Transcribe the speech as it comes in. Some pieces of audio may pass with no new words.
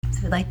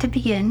So I'd like to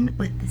begin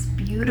with this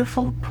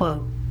beautiful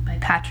quote by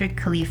Patrick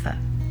Khalifa.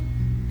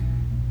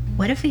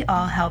 What if we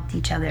all helped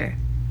each other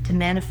to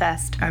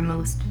manifest our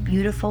most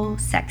beautiful,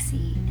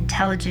 sexy,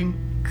 intelligent,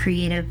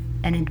 creative,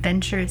 and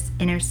adventurous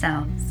inner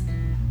selves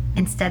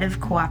instead of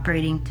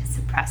cooperating to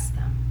suppress them?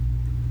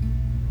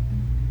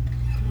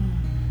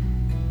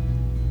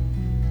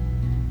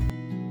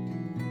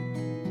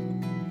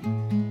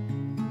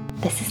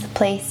 This is a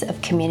place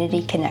of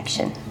community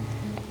connection,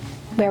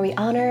 where we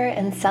honor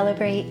and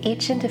celebrate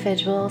each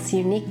individual's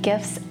unique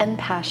gifts and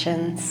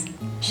passions,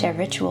 share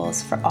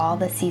rituals for all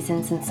the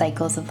seasons and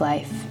cycles of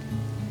life,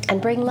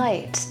 and bring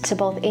light to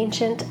both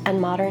ancient and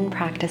modern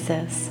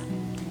practices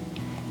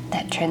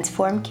that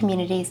transform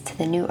communities to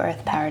the new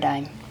earth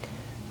paradigm.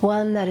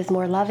 One that is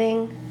more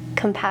loving,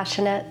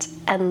 compassionate,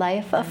 and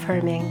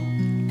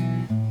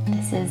life-affirming.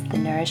 This is the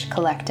Nourish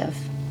Collective.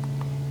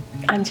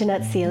 I'm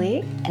Jeanette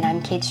Seeley. And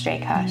I'm Kate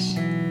Strakosh.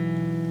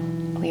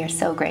 We are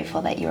so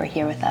grateful that you are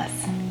here with us.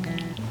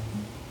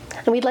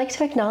 And we'd like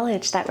to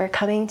acknowledge that we're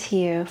coming to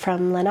you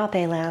from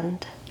Lenape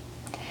land,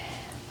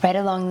 right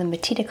along the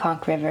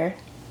Matineconk River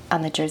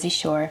on the Jersey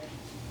Shore.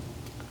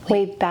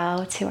 We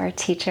bow to our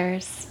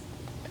teachers,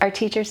 our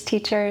teachers'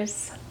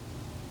 teachers,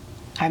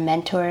 our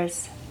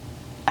mentors,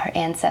 our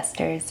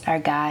ancestors, our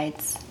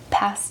guides,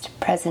 past,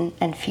 present,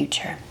 and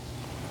future.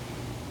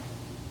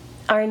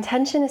 Our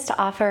intention is to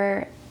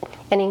offer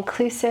an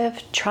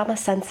inclusive,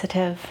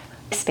 trauma-sensitive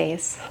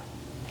space.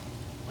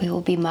 We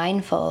will be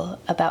mindful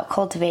about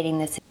cultivating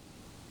this,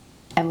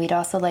 and we'd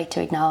also like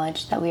to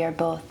acknowledge that we are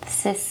both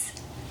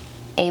cis,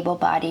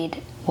 able-bodied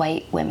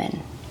white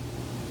women.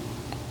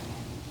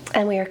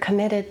 And we are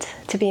committed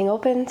to being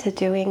open to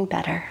doing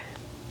better.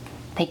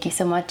 Thank you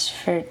so much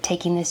for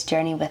taking this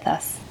journey with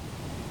us.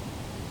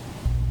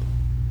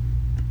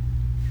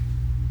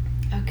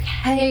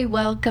 Okay,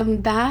 welcome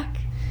back.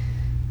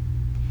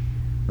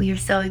 We are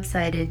so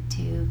excited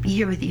to be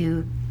here with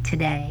you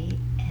today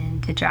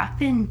and to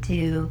drop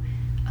into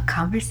a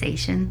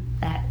conversation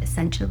that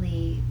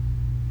essentially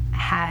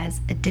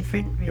has a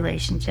different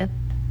relationship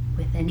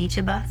within each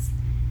of us.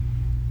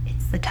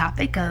 It's the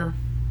topic of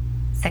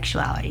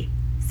sexuality,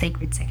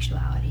 sacred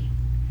sexuality.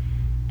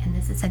 And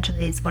this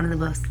essentially is one of the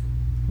most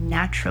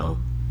natural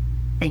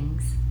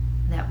things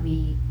that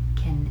we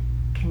can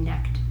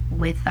connect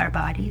with our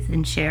bodies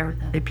and share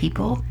with other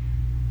people,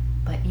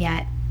 but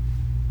yet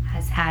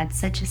has had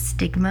such a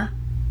stigma,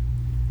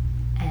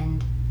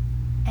 and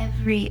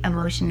every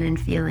emotion and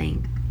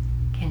feeling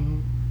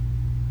can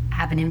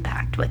have an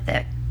impact with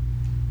it.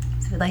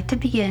 So I'd like to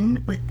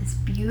begin with this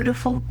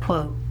beautiful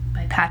quote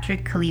by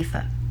Patrick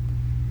Khalifa.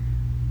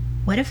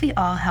 What if we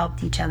all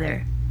helped each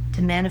other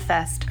to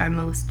manifest our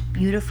most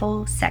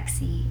beautiful,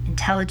 sexy,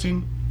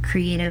 intelligent,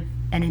 creative,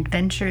 and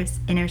adventurous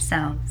inner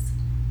selves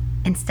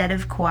instead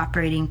of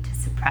cooperating to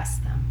suppress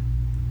them?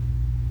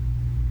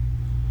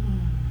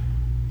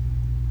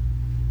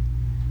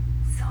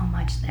 So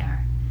much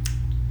there.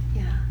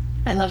 Yeah.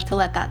 I love to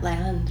let that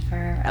land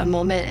for a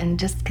moment and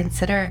just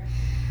consider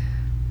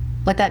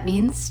what that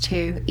means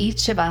to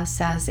each of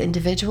us as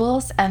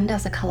individuals and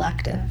as a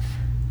collective.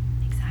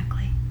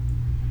 Exactly.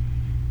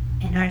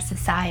 In our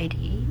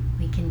society,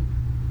 we can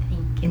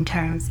think in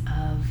terms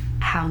of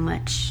how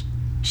much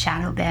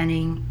shadow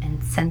banning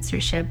and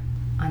censorship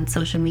on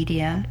social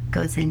media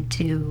goes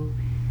into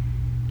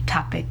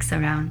topics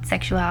around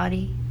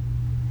sexuality,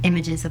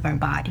 images of our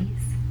bodies.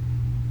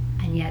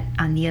 And yet,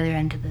 on the other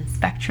end of the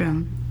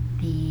spectrum,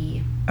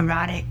 the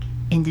erotic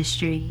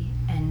industry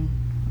and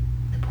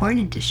the porn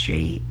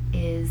industry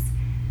is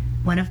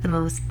one of the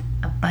most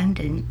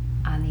abundant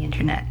on the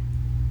internet.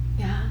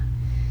 Yeah.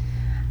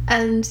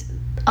 And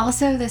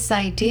also this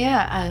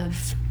idea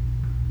of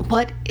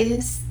what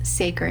is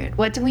sacred?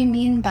 What do we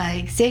mean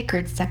by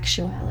sacred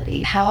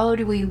sexuality? How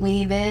do we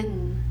weave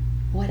in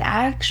what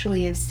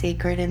actually is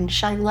sacred and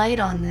shine light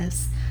on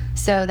this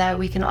so that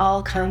we can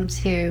all come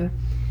to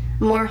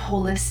a more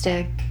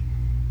holistic,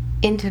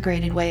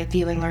 integrated way of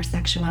viewing our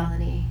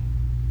sexuality?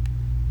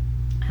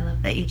 I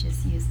love that you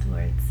just used the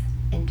words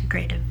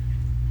integrative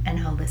and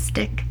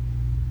holistic,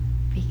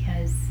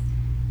 because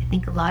I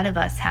think a lot of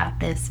us have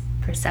this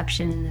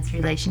perception in this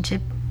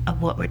relationship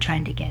of what we're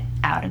trying to get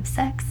out of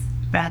sex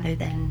rather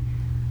than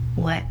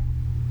what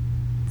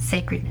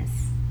sacredness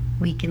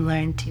we can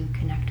learn to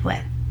connect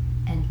with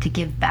and to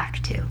give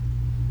back to.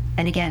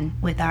 And again,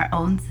 with our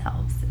own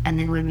selves, and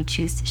then when we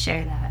choose to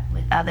share that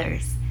with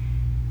others.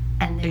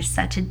 And there's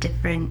such a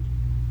different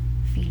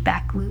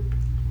feedback loop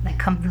that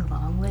comes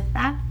along with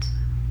that.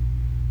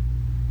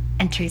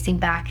 And tracing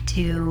back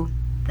to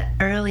the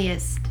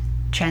earliest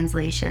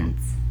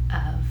translations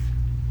of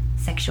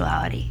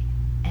sexuality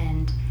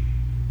and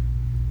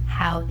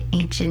how the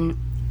ancient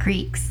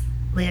Greeks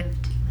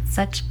lived with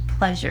such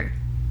pleasure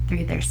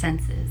through their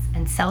senses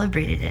and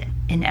celebrated it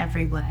in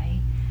every way,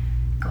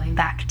 going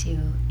back to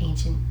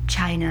ancient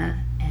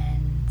China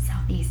and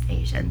Southeast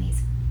Asia and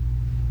these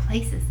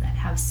places that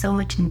have so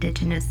much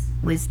indigenous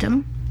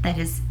wisdom that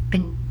has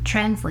been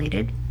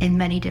translated in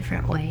many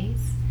different ways.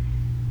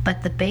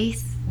 But the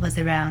base was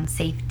around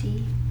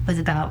safety, was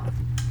about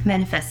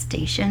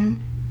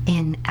manifestation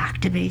in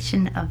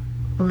activation of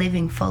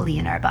living fully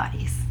in our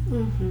bodies.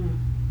 Mm-hmm.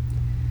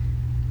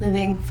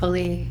 Living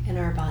fully in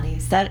our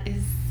bodies. That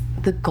is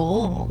the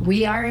goal.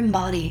 We are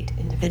embodied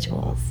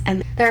individuals.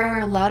 And there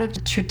are a lot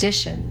of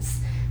traditions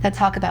that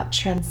talk about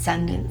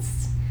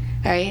transcendence,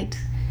 right?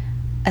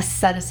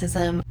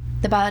 Asceticism,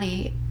 the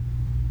body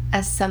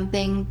as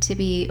something to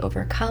be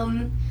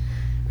overcome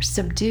or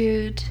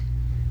subdued.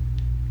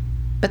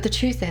 But the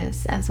truth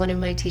is, as one of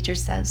my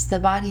teachers says, the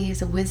body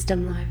is a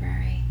wisdom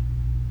library.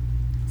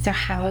 So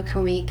how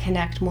can we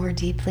connect more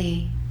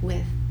deeply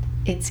with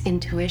its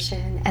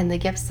intuition and the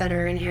gifts that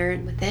are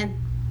inherent within?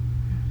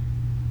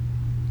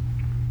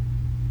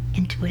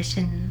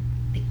 Intuition,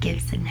 the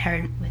gifts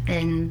inherent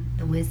within,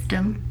 the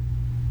wisdom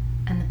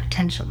and the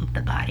potential of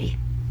the body.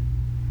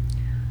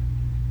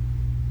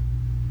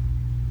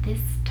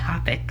 This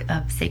topic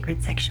of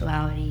sacred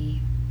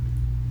sexuality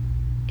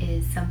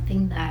is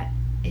something that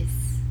is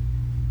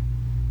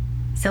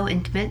so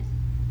intimate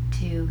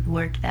to the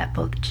work that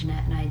both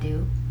Jeanette and I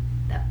do,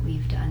 that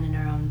we've done in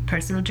our own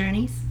personal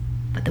journeys,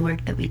 but the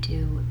work that we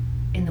do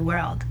in the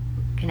world,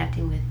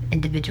 connecting with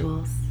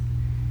individuals.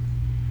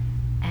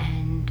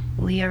 And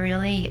we are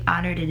really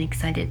honored and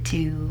excited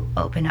to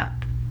open up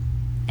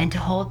and to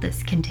hold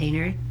this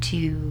container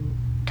to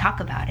talk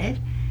about it,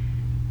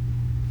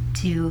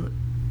 to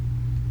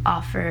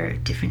offer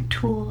different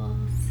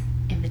tools,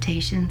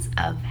 invitations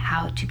of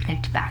how to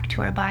connect back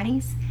to our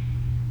bodies.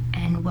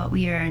 And what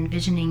we are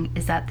envisioning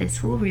is that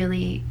this will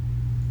really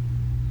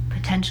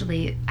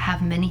potentially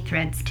have many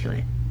threads to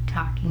it,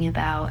 talking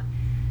about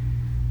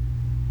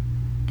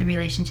the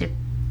relationship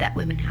that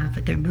women have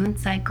with their moon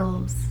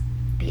cycles,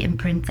 the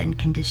imprints and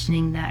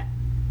conditioning that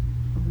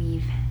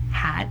we've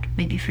had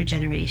maybe for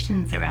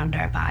generations around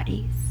our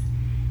bodies,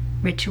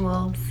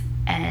 rituals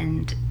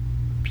and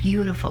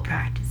beautiful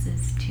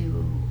practices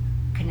to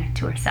connect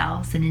to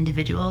ourselves and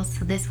individuals.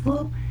 So this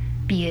will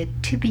be a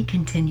to be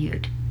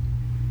continued,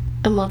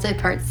 a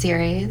multi-part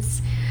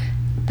series.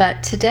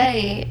 But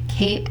today,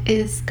 Kate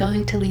is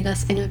going to lead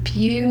us in a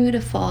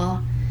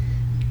beautiful,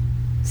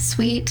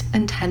 sweet,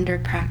 and tender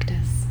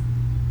practice.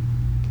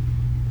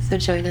 So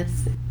join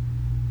us.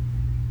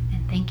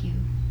 And thank you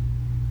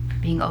for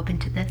being open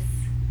to this.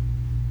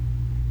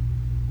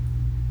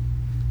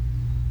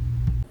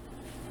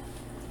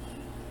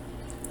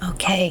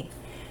 Okay,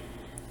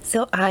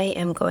 so I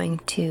am going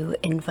to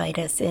invite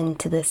us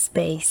into this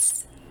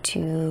space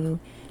to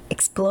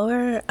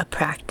explore a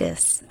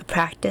practice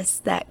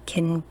that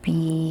can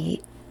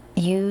be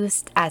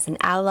used as an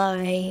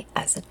ally,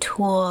 as a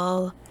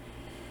tool,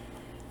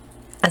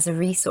 as a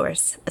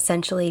resource,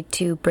 essentially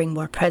to bring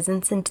more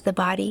presence into the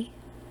body,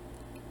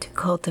 to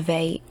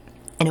cultivate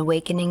an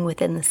awakening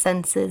within the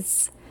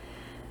senses.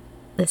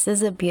 This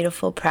is a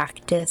beautiful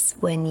practice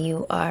when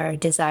you are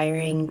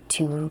desiring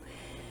to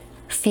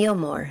feel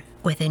more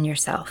within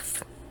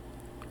yourself.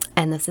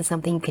 And this is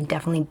something you can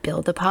definitely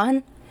build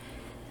upon.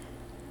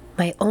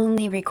 My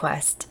only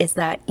request is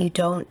that you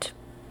don't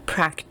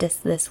practice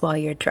this while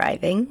you're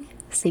driving,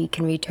 so you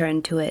can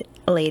return to it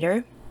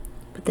later.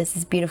 But this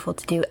is beautiful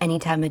to do any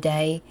time of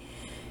day.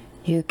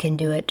 You can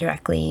do it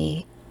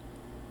directly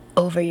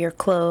over your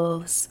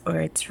clothes, or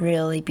it's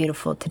really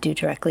beautiful to do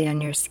directly on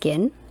your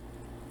skin.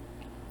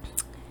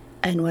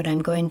 And what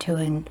I'm going to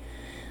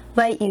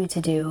invite you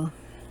to do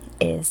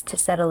is to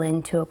settle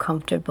into a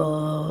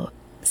comfortable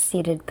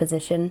seated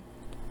position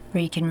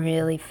where you can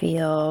really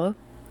feel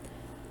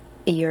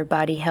your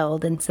body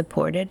held and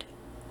supported.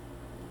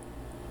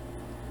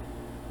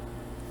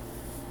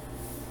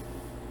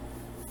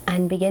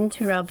 And begin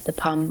to rub the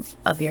palm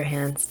of your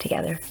hands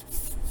together,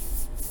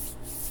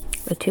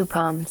 the two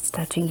palms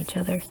touching each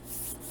other,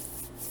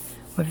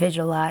 or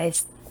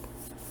visualize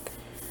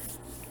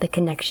the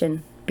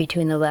connection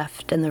between the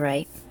left and the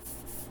right.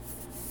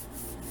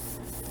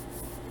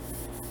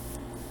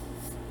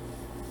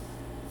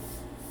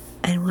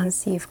 And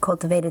once you've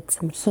cultivated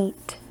some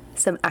heat,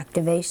 some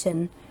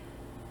activation,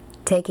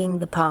 taking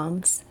the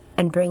palms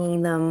and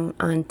bringing them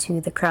onto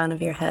the crown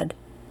of your head.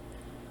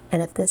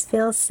 And if this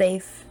feels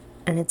safe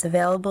and it's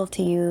available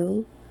to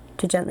you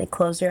to gently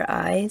close your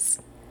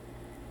eyes,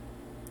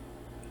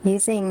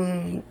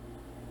 using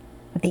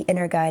the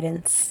inner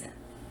guidance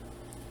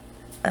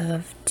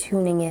of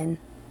tuning in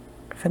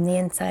from the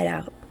inside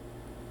out,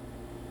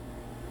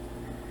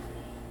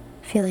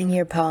 feeling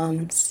your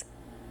palms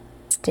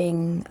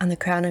resting on the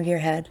crown of your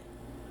head,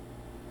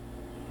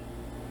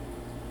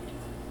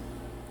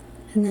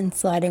 and then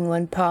sliding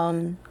one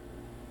palm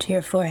to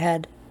your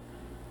forehead,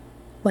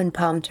 one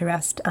palm to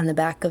rest on the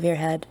back of your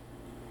head,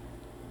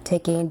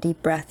 taking a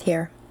deep breath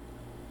here.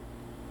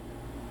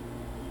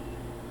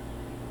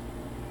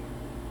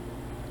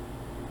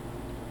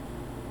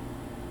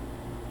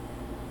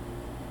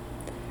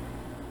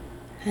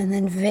 And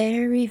then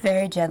very,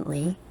 very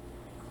gently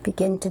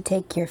begin to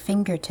take your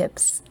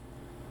fingertips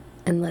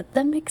and let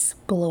them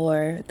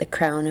explore the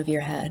crown of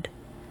your head,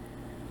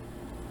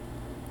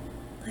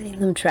 letting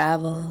them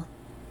travel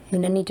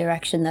in any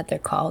direction that they're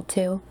called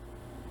to.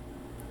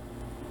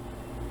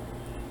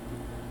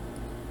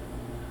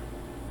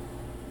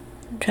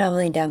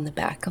 traveling down the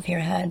back of your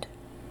head.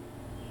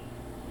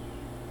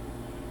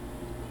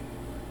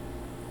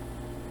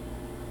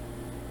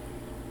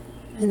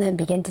 And then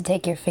begin to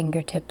take your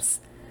fingertips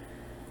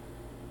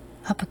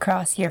up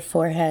across your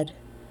forehead,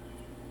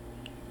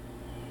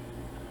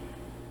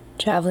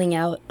 traveling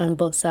out on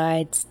both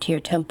sides to your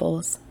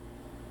temples.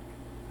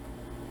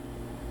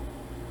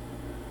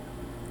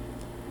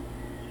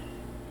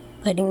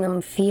 Letting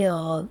them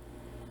feel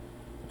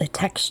the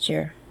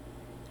texture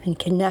and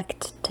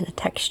connect to the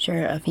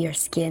texture of your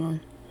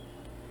skin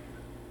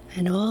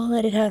and all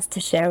that it has to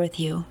share with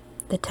you,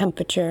 the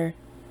temperature,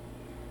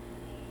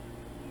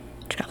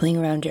 traveling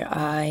around your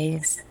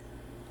eyes,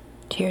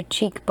 to your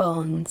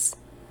cheekbones,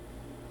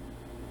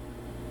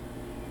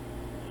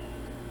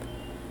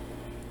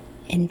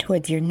 in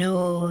towards your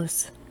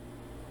nose,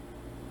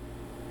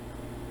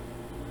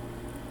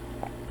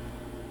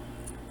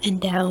 and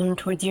down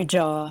towards your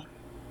jaw,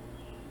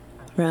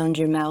 around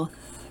your mouth.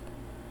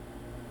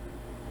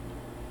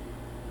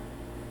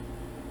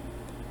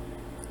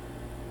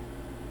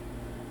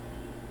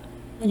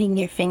 Letting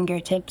your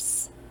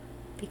fingertips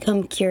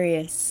become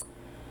curious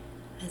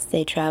as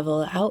they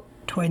travel out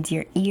towards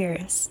your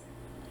ears.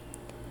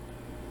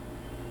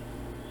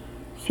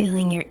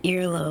 Feeling your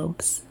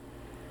earlobes,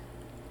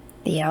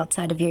 the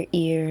outside of your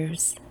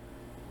ears,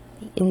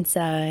 the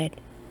inside.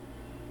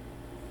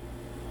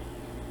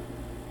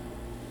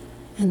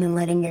 And then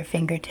letting your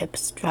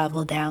fingertips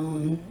travel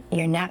down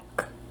your neck.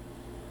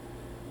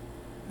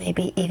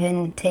 Maybe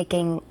even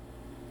taking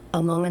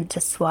a moment to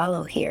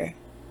swallow here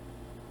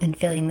and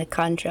feeling the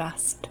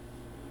contrast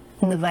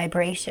and the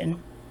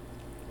vibration.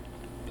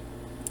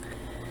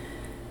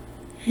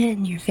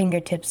 And your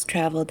fingertips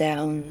travel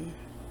down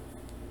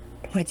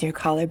towards your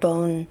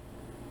collarbone,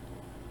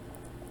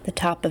 the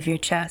top of your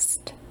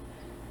chest,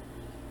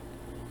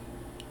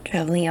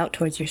 traveling out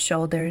towards your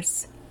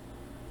shoulders.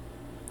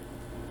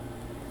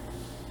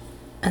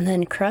 And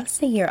then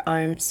crossing your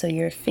arms so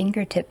your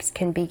fingertips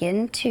can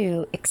begin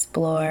to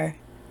explore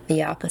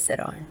the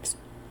opposite arms,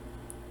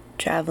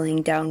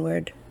 traveling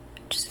downward,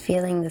 just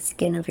feeling the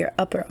skin of your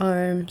upper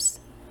arms,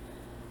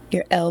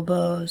 your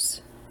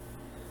elbows,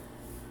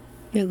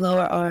 your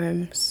lower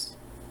arms,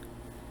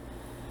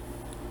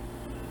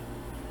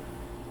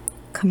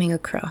 coming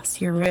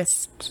across your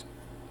wrist,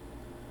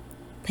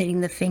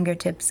 letting the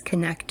fingertips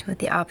connect with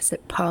the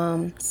opposite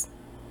palms,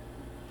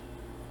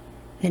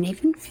 and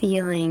even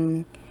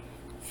feeling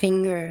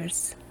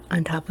fingers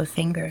on top of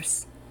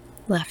fingers,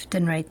 left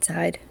and right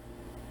side.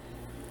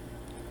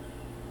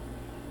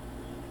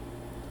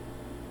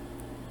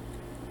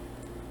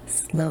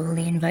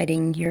 Slowly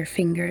inviting your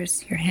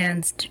fingers, your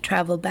hands to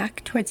travel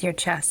back towards your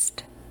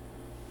chest,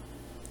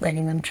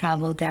 letting them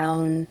travel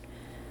down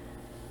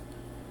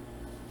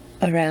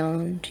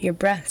around your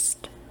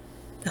breast,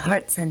 the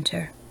heart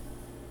center,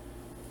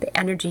 the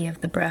energy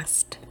of the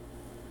breast.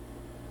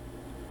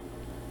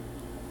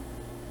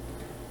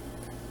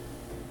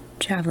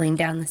 Traveling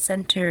down the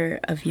center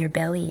of your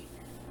belly,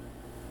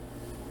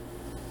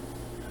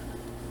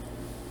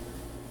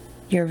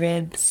 your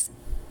ribs,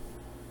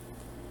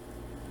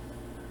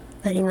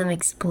 letting them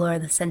explore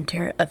the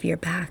center of your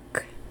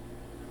back.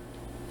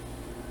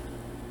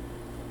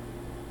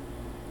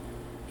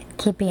 And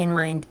keeping in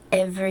mind,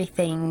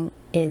 everything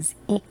is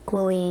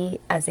equally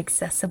as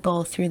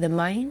accessible through the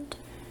mind,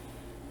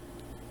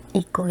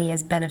 equally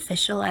as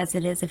beneficial as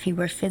it is if you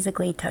were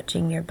physically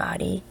touching your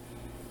body,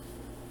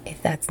 if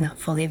that's not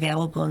fully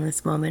available in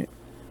this moment.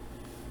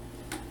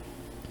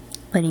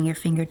 Letting your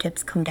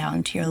fingertips come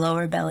down to your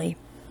lower belly,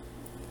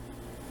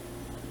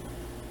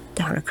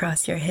 down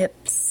across your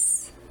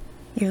hips,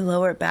 your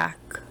lower back.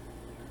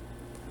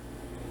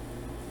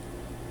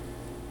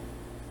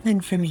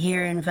 And from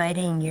here,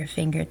 inviting your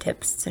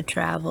fingertips to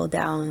travel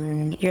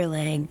down your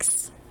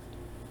legs,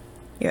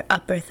 your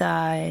upper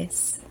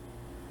thighs,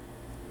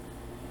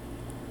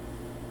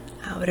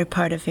 outer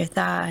part of your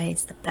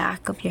thighs, the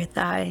back of your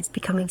thighs,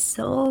 becoming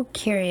so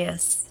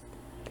curious.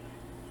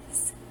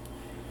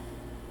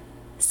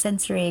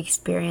 Sensory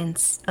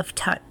experience of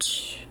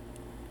touch,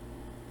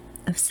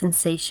 of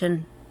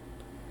sensation,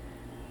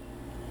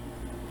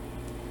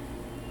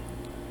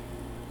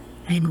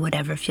 and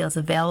whatever feels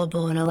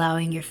available, and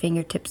allowing your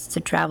fingertips to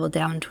travel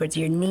down towards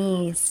your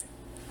knees,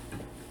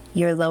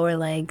 your lower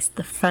legs,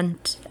 the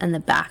front and the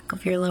back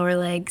of your lower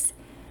legs,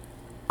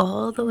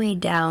 all the way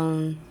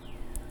down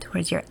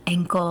towards your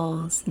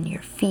ankles and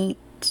your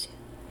feet.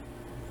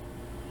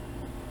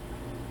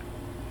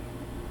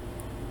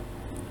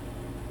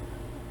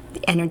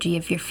 The energy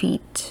of your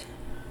feet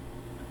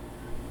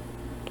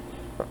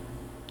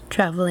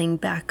traveling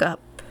back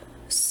up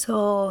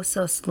so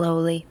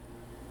slowly,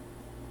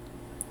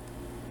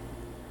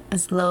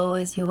 as low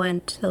as you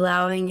went,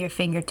 allowing your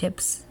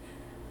fingertips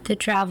to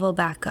travel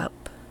back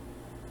up.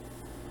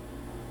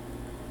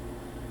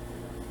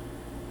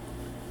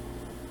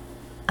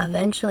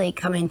 Eventually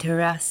coming to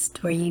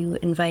rest, where you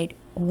invite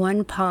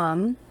one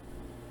palm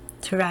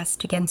to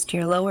rest against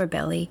your lower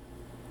belly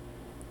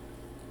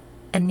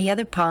and the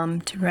other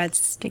palm to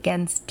rest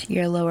against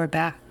your lower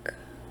back.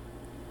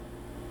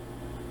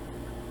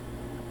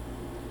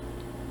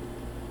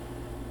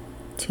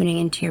 Tuning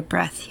into your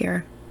breath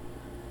here.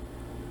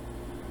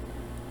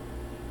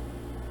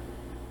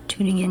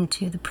 Tuning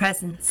into the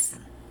presence.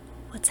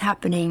 What's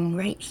happening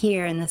right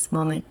here in this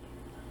moment.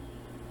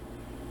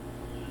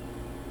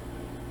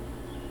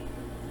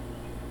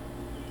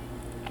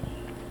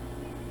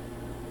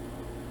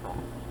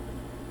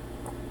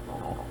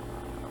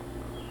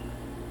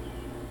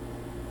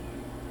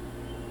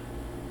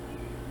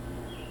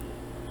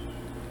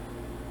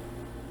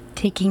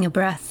 Taking a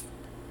breath,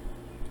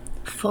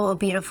 full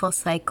beautiful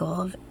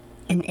cycle of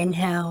an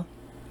inhale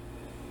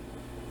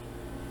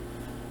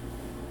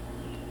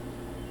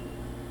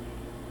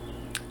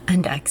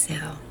and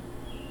exhale.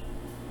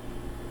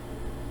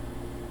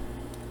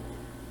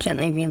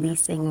 Gently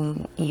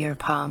releasing your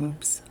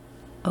palms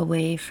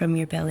away from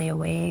your belly,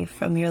 away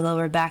from your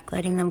lower back,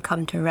 letting them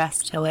come to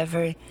rest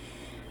however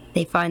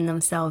they find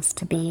themselves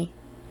to be.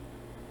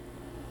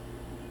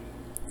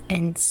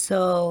 And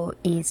so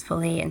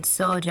easily and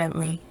so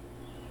gently,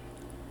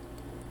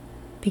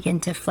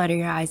 begin to flutter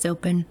your eyes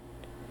open,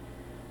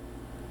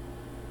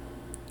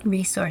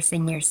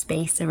 resourcing your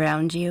space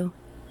around you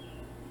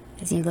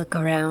as you look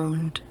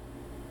around,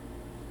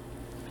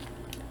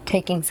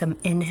 taking some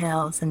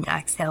inhales and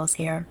exhales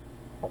here.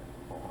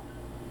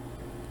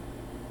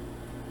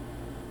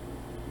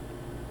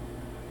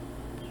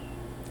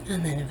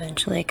 And then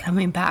eventually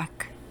coming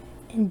back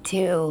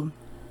into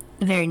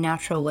a very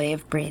natural way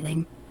of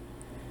breathing.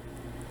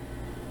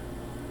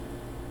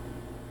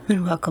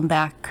 And welcome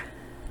back.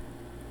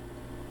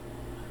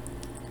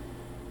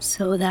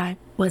 So that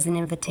was an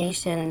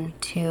invitation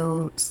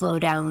to slow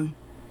down,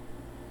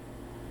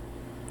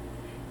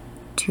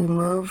 to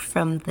move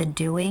from the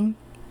doing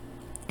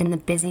and the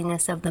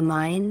busyness of the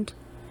mind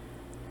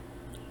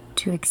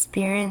to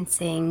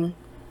experiencing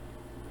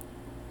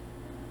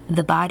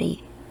the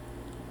body,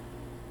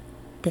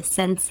 the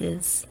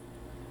senses,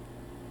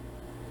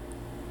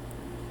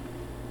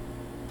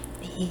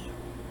 the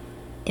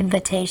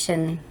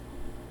invitation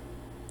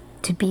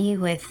to be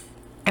with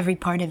every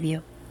part of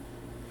you.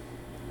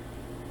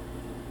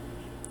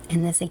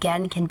 And this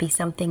again can be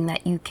something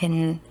that you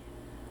can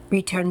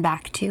return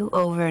back to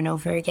over and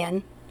over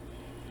again.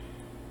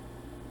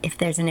 If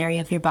there's an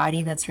area of your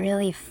body that's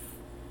really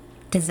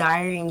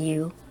desiring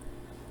you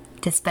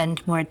to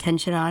spend more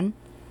attention on,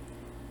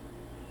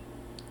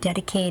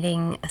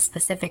 dedicating a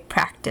specific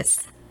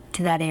practice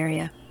to that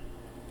area.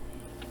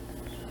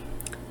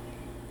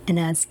 And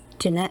as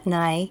Jeanette and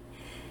I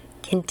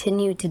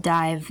continue to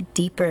dive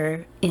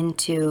deeper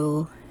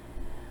into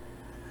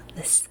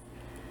this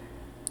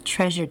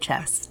treasure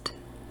chest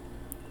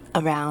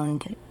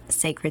around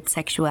sacred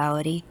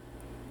sexuality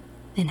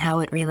and how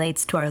it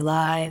relates to our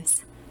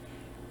lives,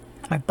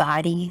 our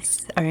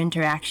bodies, our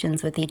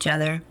interactions with each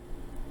other,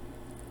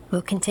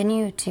 we'll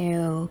continue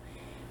to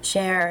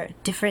share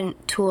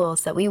different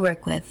tools that we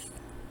work with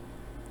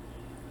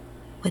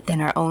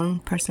within our own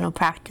personal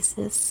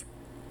practices,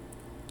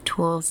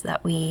 tools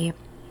that we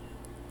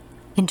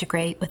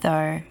integrate with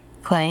our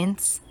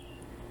clients.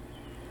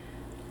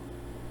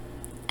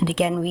 And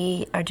again,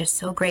 we are just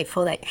so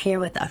grateful that you're here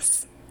with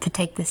us to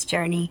take this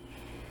journey,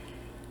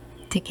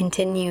 to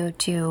continue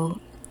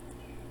to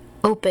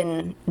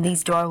open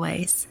these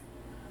doorways,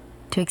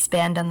 to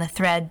expand on the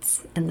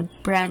threads and the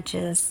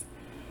branches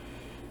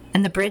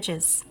and the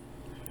bridges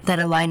that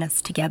align us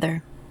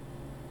together.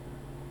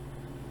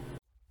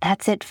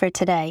 That's it for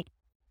today.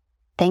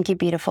 Thank you,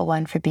 beautiful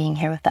one, for being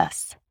here with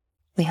us.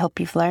 We hope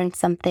you've learned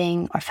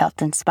something or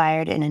felt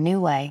inspired in a new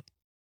way.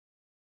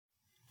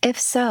 If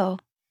so,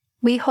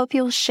 we hope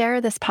you'll share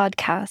this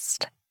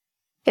podcast.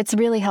 It's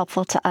really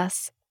helpful to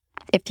us.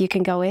 If you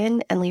can go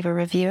in and leave a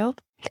review,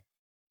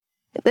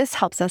 this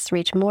helps us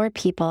reach more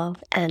people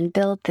and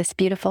build this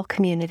beautiful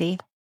community.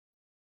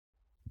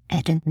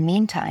 And in the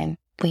meantime,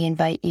 we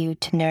invite you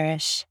to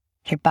nourish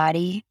your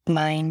body,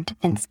 mind,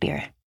 and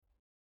spirit.